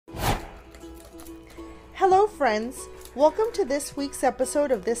friends, welcome to this week's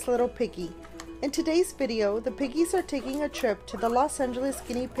episode of This Little Piggy. In today's video, the piggies are taking a trip to the L.A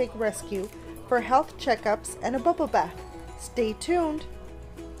Guinea Pig Rescue for health checkups and a bubble bath. Stay tuned!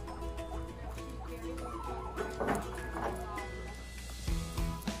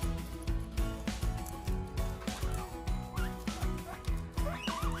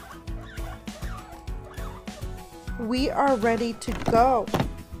 We are ready to go.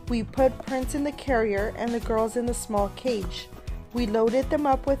 We put Prince in the carrier and the girls in the small cage. We loaded them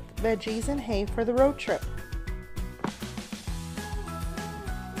up with veggies and hay for the road trip.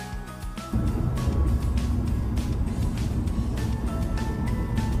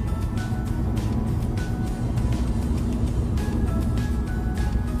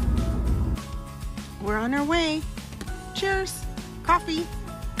 We're on our way. Cheers. Coffee.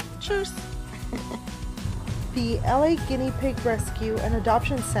 Cheers. The L.A Guinea Pig Rescue and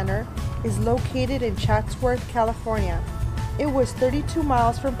Adoption Center is located in Chatsworth, California. It was 32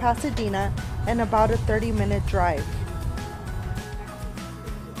 miles from Pasadena and about a 30-minute drive.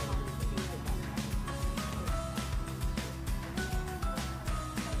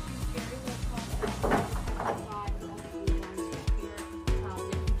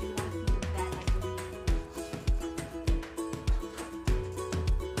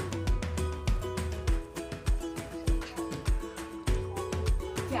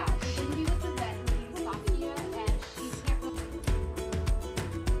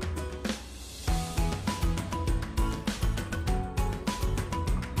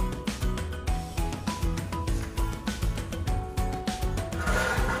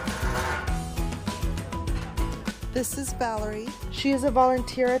 This is Valerie. She is a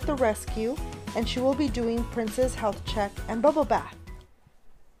volunteer at the rescue and she will be doing Prince's health check and bubble bath.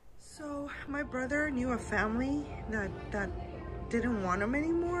 So my brother knew a family that didn't want him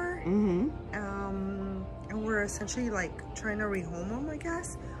anymore. And we're essentially like trying to rehome him, I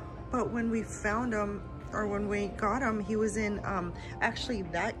guess. But when we found him, or when we got him, he was in actually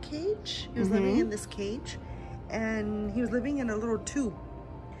that cage. He was living in this cage and he was living in a little tube.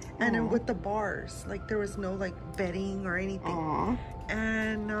 And then with the bars, like there was no like bedding or anything. Aww.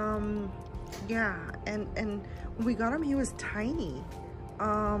 And yeah, and when we got him, he was tiny.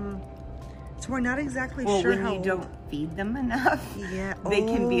 So we're not exactly sure how. When you don't feed them enough, yeah, they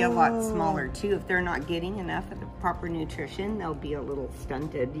can be a lot smaller too. If they're not getting enough of the proper nutrition, they'll be a little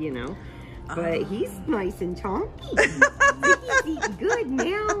stunted, you know. But he's nice and chunky. He's eating good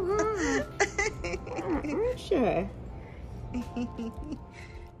now, huh? Aren't you?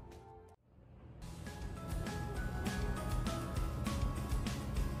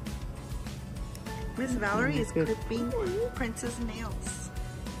 Miss Valerie is clipping Prince's nails.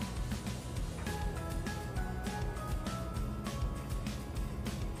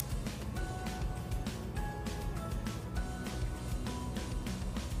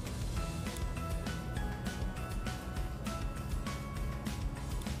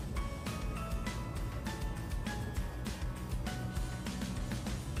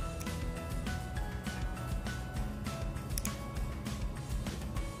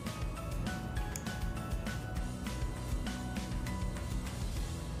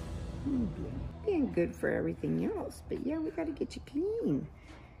 Being good for everything else, but yeah, we got to get you clean.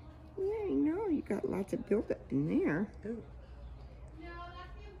 Yeah, I know you got lots of buildup in there. Ooh. Yeah,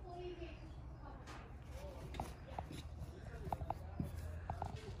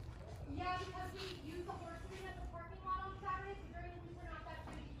 because we use the horse ring at the parking lot on Saturday, so during the week we're not that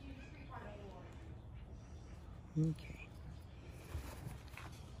free to use the street front anymore. Okay.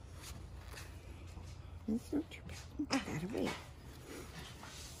 That's not too bad. Put that away.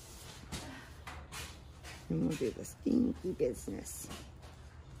 And we'll do the stinky business.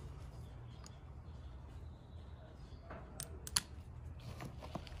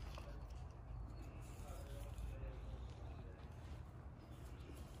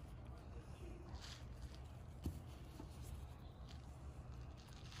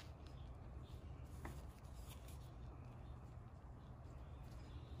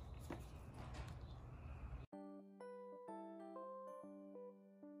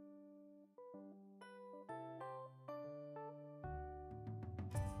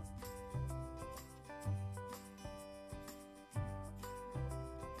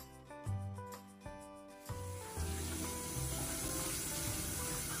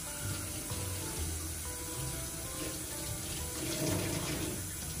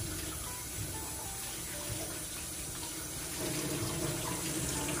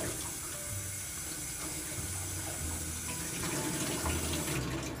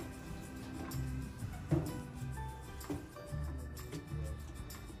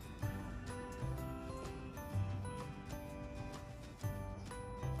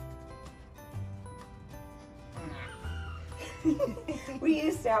 We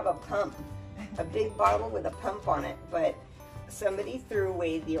used to have a pump, a big bottle with a pump on it, but somebody threw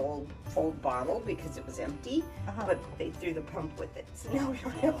away the old bottle because it was empty, but they threw the pump with it. So now we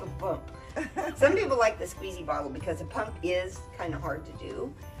don't have a pump. Some people like the squeezy bottle because a pump is kind of hard to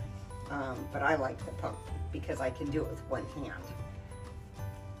do, but I like the pump because I can do it with one hand.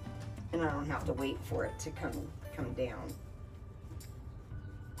 And I don't have to wait for it to come down.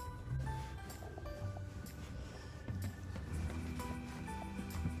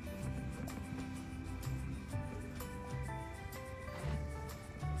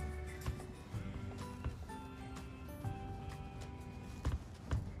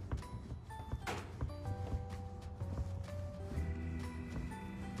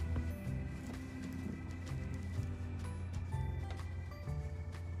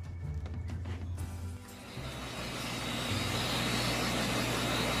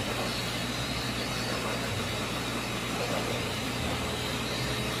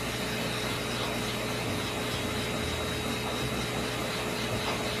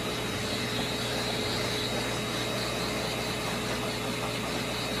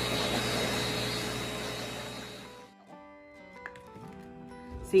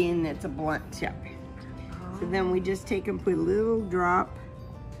 Seeing it's a blunt tip. So then we just take and put a little drop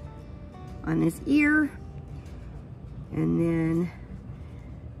on his ear and then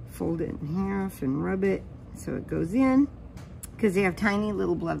fold it in half and rub it so it goes in, because they have tiny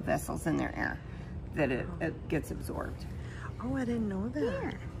little blood vessels in their ear that it gets absorbed. Oh, I didn't know that.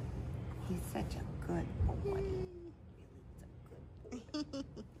 Yeah. He's such a good boy.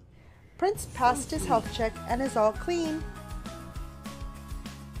 Prince passed his health check and is all clean.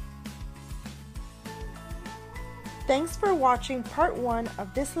 Thanks for watching part 1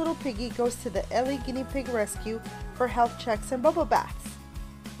 of This Little Piggy Goes to the L.A Guinea Pig Rescue for health checks and bubble baths.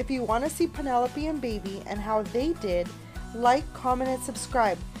 If you want to see Penelope and Baby and how they did, like, comment, and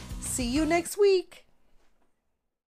subscribe. See you next week!